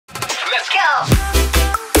Let's go.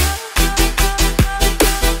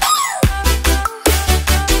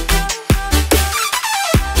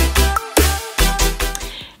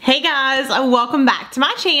 Hey guys, welcome back to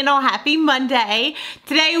my channel. Happy Monday.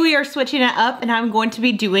 Today we are switching it up and I'm going to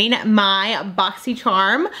be doing my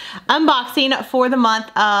Boxycharm unboxing for the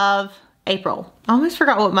month of April. I almost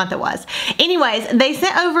forgot what month it was. Anyways, they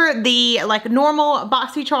sent over the like normal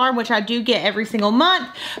Boxycharm, which I do get every single month,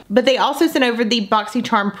 but they also sent over the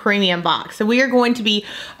Boxycharm premium box. So we are going to be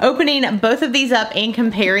opening both of these up and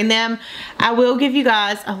comparing them. I will give you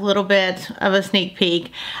guys a little bit of a sneak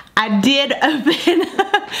peek. I did open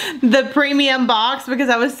the premium box because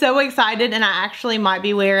I was so excited, and I actually might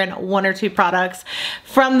be wearing one or two products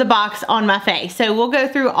from the box on my face. So we'll go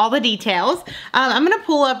through all the details. I'm gonna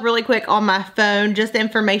pull up really quick on my phone just the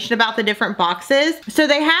information about the different boxes. So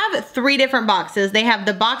they have three different boxes. They have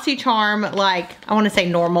the Boxycharm, like I want to say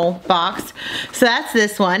normal box. So that's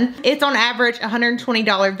this one. It's on average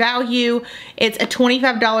 $120 value. It's a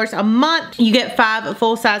 $25 a month. You get 5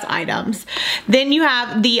 full-size items. Then you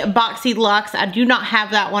have the Boxy Luxe. I do not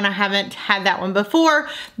have that one. I haven't had that one before.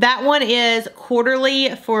 That one is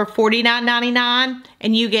quarterly for $49.99,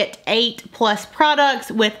 and you get 8+ products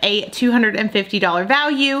with a $250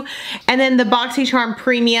 value. And then the Boxycharm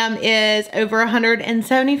Premium is over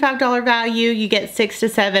 $175 value. You get 6 to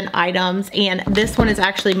 7 items, and this one is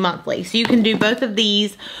actually monthly. So you can do both of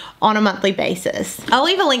these on a monthly basis. I'll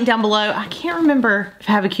leave a link down below. I can't remember if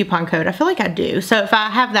I have a coupon code. I feel like I do. So if I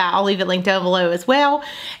have that, I'll leave it linked down below as well.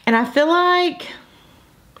 And I feel like,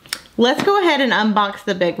 let's go ahead and unbox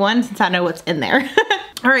the big one since I know what's in there.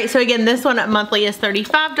 All right, so again, this one monthly is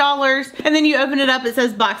 $35. And then you open it up, it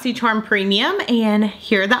says Boxycharm Premium, and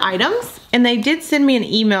here are the items. And they did send me an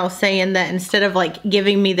email saying that instead of like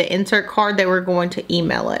giving me the insert card, they were going to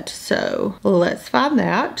email it. So let's find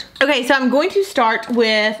that. Okay, so I'm going to start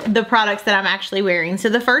with the products that I'm actually wearing. So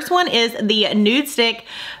the first one is the Nude Stick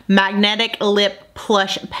Magnetic Lip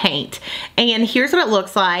Plush Paint. And here's what it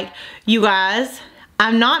looks like. You guys,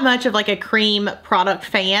 I'm not much of like a cream product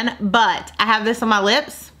fan, but I have this on my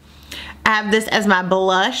lips. I have this as my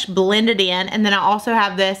blush blended in, and then I also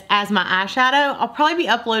have this as my eyeshadow. I'll probably be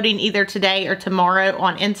uploading either today or tomorrow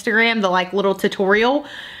on Instagram, the like little tutorial.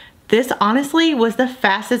 This honestly was the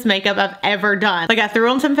fastest makeup I've ever done. Like I threw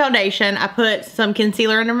on some foundation, I put some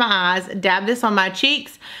concealer under my eyes, dabbed this on my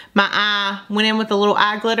cheeks, my eye, went in with a little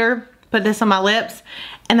eye glitter, put this on my lips,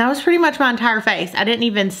 and that was pretty much my entire face. I didn't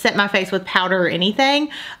even set my face with powder or anything.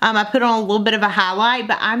 I put on a little bit of a highlight,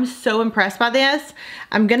 but I'm so impressed by this.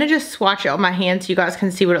 I'm gonna just swatch it on my hand so you guys can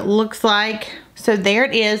see what it looks like. So there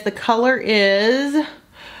it is. The color is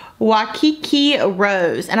Waikiki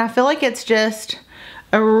Rose, and I feel like it's just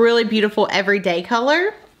a really beautiful everyday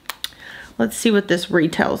color. Let's see what this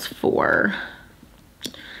retails for.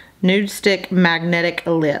 Nude Stick Magnetic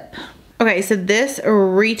Lip. Okay, so this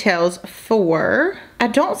retails for, I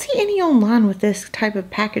don't see any online with this type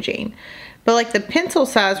of packaging, but like the pencil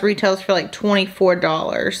size retails for like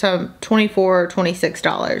 $24, so $24 or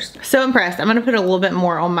 $26. So impressed. I'm gonna put a little bit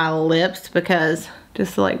more on my lips because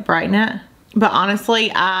just to like brighten it. But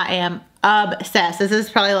honestly, I am obsessed. This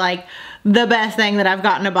is probably like the best thing that I've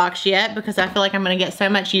gotten a box yet because I feel like I'm gonna get so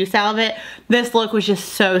much use out of it. This look was just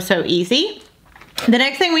so easy. The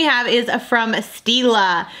next thing we have is from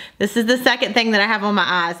Stila. This is the second thing that I have on my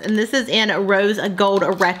eyes, and this is in Rose Gold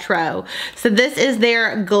Retro. So this is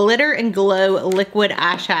their Glitter and Glow Liquid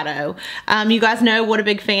Eyeshadow. You guys know what a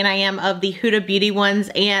big fan I am of the Huda Beauty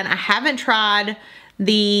ones, and I haven't tried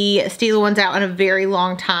the Stila ones out in a very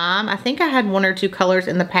long time. I think I had 1 or 2 colors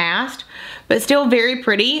in the past, but still very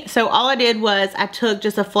pretty. So all I did was I took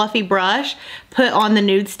just a fluffy brush, put on the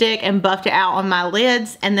nude stick and buffed it out on my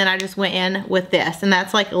lids, and then I just went in with this, and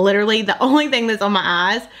that's like literally the only thing that's on my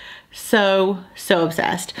eyes. So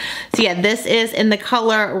obsessed. So yeah, this is in the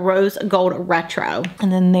color Rose Gold Retro,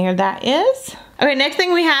 and then there that is. Okay, next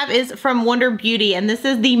thing we have is from Wonder Beauty, and this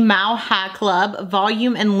is the Mile High Club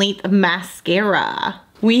Volume and Length Mascara.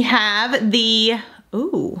 We have the,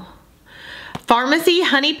 ooh, Pharmacy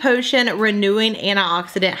Honey Potion Renewing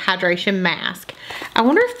Antioxidant Hydration Mask. I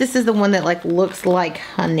wonder if this is the one that like looks like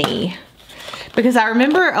honey, because I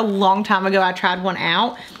remember a long time ago I tried one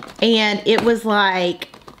out and it was like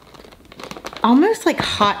almost like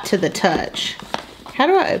hot to the touch. How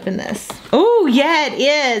do I open this? Oh yeah, it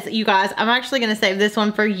is. You guys, I'm actually gonna save this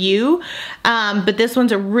one for you. But this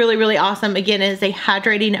one's a really awesome. Again, it is a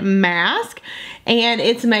hydrating mask and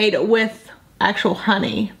it's made with actual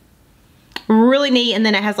honey. Really neat, and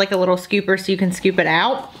then it has like a little scooper so you can scoop it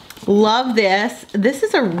out. Love this. This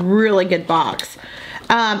is a really good box.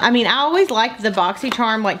 I mean, I always liked the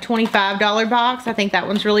Boxycharm like $25 box. I think that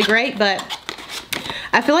one's really great, but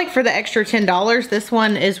I feel like for the extra $10, this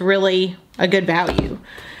one is really a good value.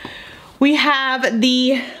 We have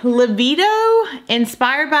the Levito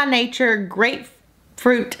Inspired by Nature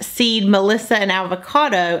Grapefruit Seed Melissa and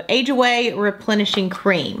Avocado Age Away Replenishing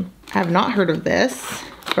Cream. I have not heard of this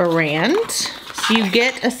brand. So you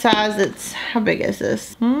get a size that's, how big is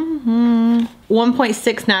this?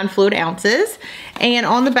 1.69 fluid ounces. And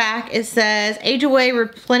on the back it says, Age Away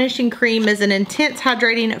Replenishing Cream is an intense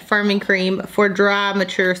hydrating firming cream for dry,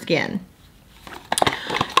 mature skin.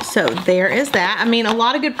 So there is that. I mean, a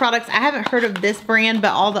lot of good products. I haven't heard of this brand,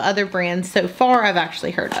 but all the other brands so far I've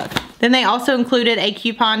actually heard of. Then they also included a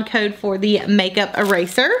coupon code for the makeup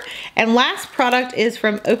eraser. And last product is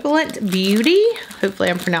from Opulent Beauty. Hopefully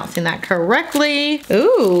I'm pronouncing that correctly.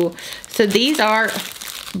 Ooh, so these are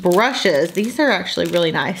brushes. These are actually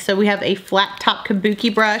really nice. So we have a flat top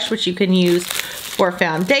kabuki brush, which you can use for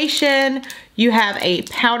foundation. You have a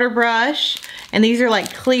powder brush, and these are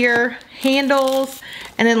like clear handles.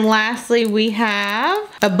 And then lastly, we have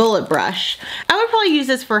a bullet brush. I would probably use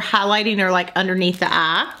this for highlighting or like underneath the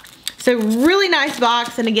eye. So really nice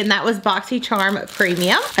box. And again, that was Boxycharm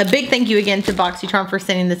Premium. A big thank you again to Boxycharm for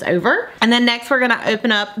sending this over. And then next we're gonna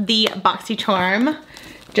open up the Boxycharm,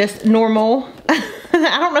 just normal. I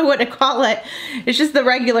don't know what to call it. It's just the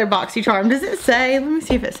regular Boxycharm. Does it say? Let me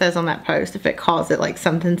see if it says on that post, if it calls it like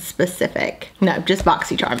something specific. No, just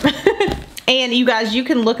Boxycharm. And you guys, you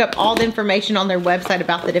can look up all the information on their website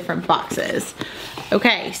about the different boxes.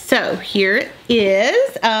 Okay, so here it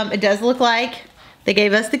is. It does look like they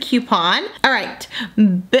gave us the coupon. All right,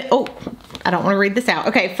 oh, I don't want to read this out.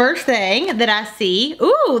 Okay, first thing that I see,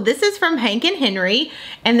 ooh, this is from Hank and Henry,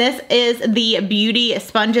 and this is the beauty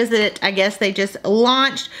sponges that I guess they just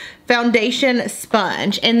launched. Foundation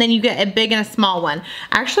sponge, and then you get a big and a small one.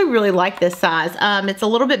 I actually really like this size. It's a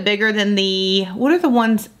little bit bigger than the, what are the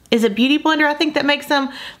ones, is it Beauty Blender I think that makes them,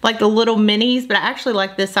 like the little minis, but I actually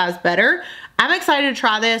like this size better. I'm excited to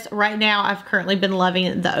try this. Right now, I've currently been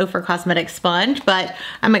loving the Ofra Cosmetics sponge, but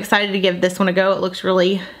I'm excited to give this one a go. It looks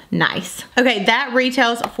really nice. Okay, that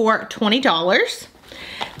retails for $20.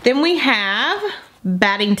 Then we have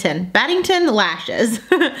Baddington lashes.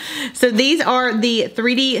 So these are the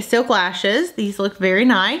 3D silk lashes. These look very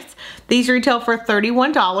nice. These retail for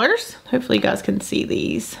 $31. Hopefully you guys can see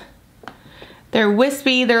these. They're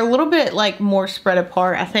wispy. They're a little bit like more spread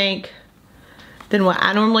apart, I think, than what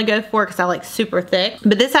I normally go for because I like super thick.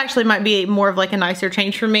 But this actually might be more of like a nicer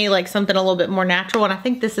change for me, like something a little bit more natural. And I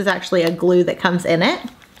think this is actually a glue that comes in it.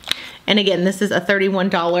 And again, this is a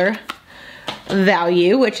 $31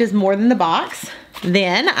 value, which is more than the box.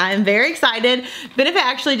 Then I'm very excited. Benefit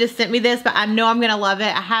actually just sent me this, but I know I'm gonna love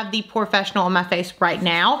it. I have the Porefessional on my face right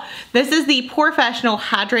now. This is the Porefessional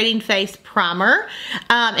Hydrating Face Primer.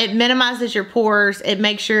 It minimizes your pores. It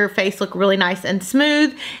makes your face look really nice and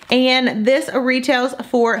smooth. And this retails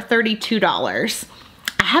for $32.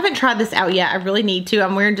 I haven't tried this out yet. I really need to.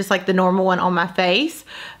 I'm wearing just like the normal one on my face,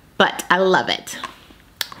 but I love it.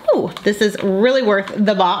 Ooh, this is really worth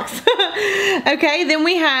the box. Okay, then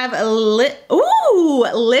we have Lip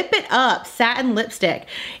It Up Satin Lipstick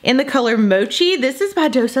in the color Mochi. This is by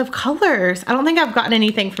Dose of Colors. I don't think I've gotten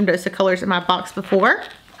anything from Dose of Colors in my box before.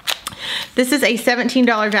 This is a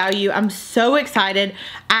 $17 value. I'm so excited.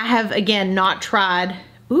 I have, again, not tried,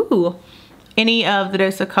 any of the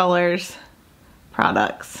Dose of Colors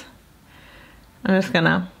products. I'm just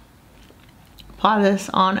gonna apply this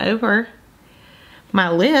on over my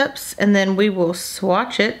lips and then we will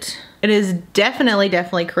swatch it. It is definitely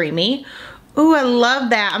creamy. Ooh, I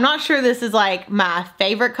love that. I'm not sure this is like my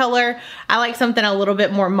favorite color. I like something a little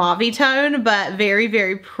bit more mauve tone, but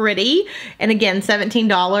very pretty. And again,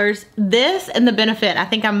 $17. This and the Benefit I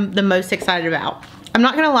think I'm the most excited about. I'm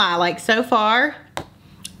not gonna lie, like so far,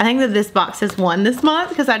 I think that this box has won this month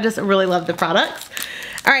because I just really love the products.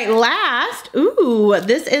 All right, last,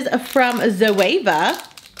 this is from Zoeva.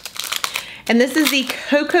 And this is the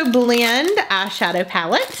Cocoa Blend eyeshadow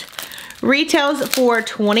palette. Retails for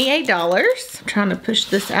 $28. I'm trying to push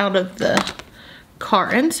this out of the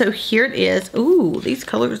carton. So here it is. Ooh, these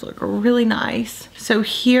colors look really nice. So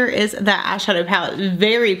here is that eyeshadow palette.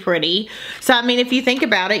 Very pretty. So I mean, if you think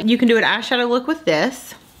about it, you can do an eyeshadow look with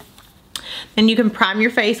this. Then you can prime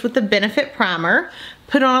your face with the Benefit Primer.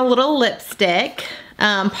 Put on a little lipstick.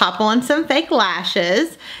 Pop on some fake lashes.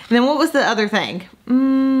 And then what was the other thing?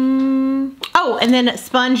 Oh, and then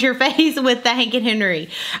sponge your face with the Hank and Henry.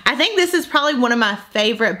 I think this is probably one of my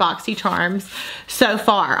favorite Boxycharms so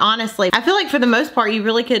far, honestly. I feel like for the most part, you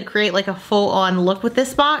really could create like a full-on look with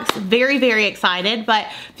this box. Very, very excited. But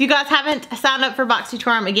if you guys haven't signed up for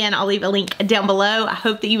Boxycharm, again, I'll leave a link down below. I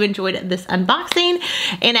hope that you enjoyed this unboxing.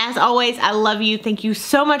 And as always, I love you. Thank you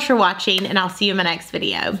so much for watching, and I'll see you in my next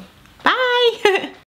video. Bye.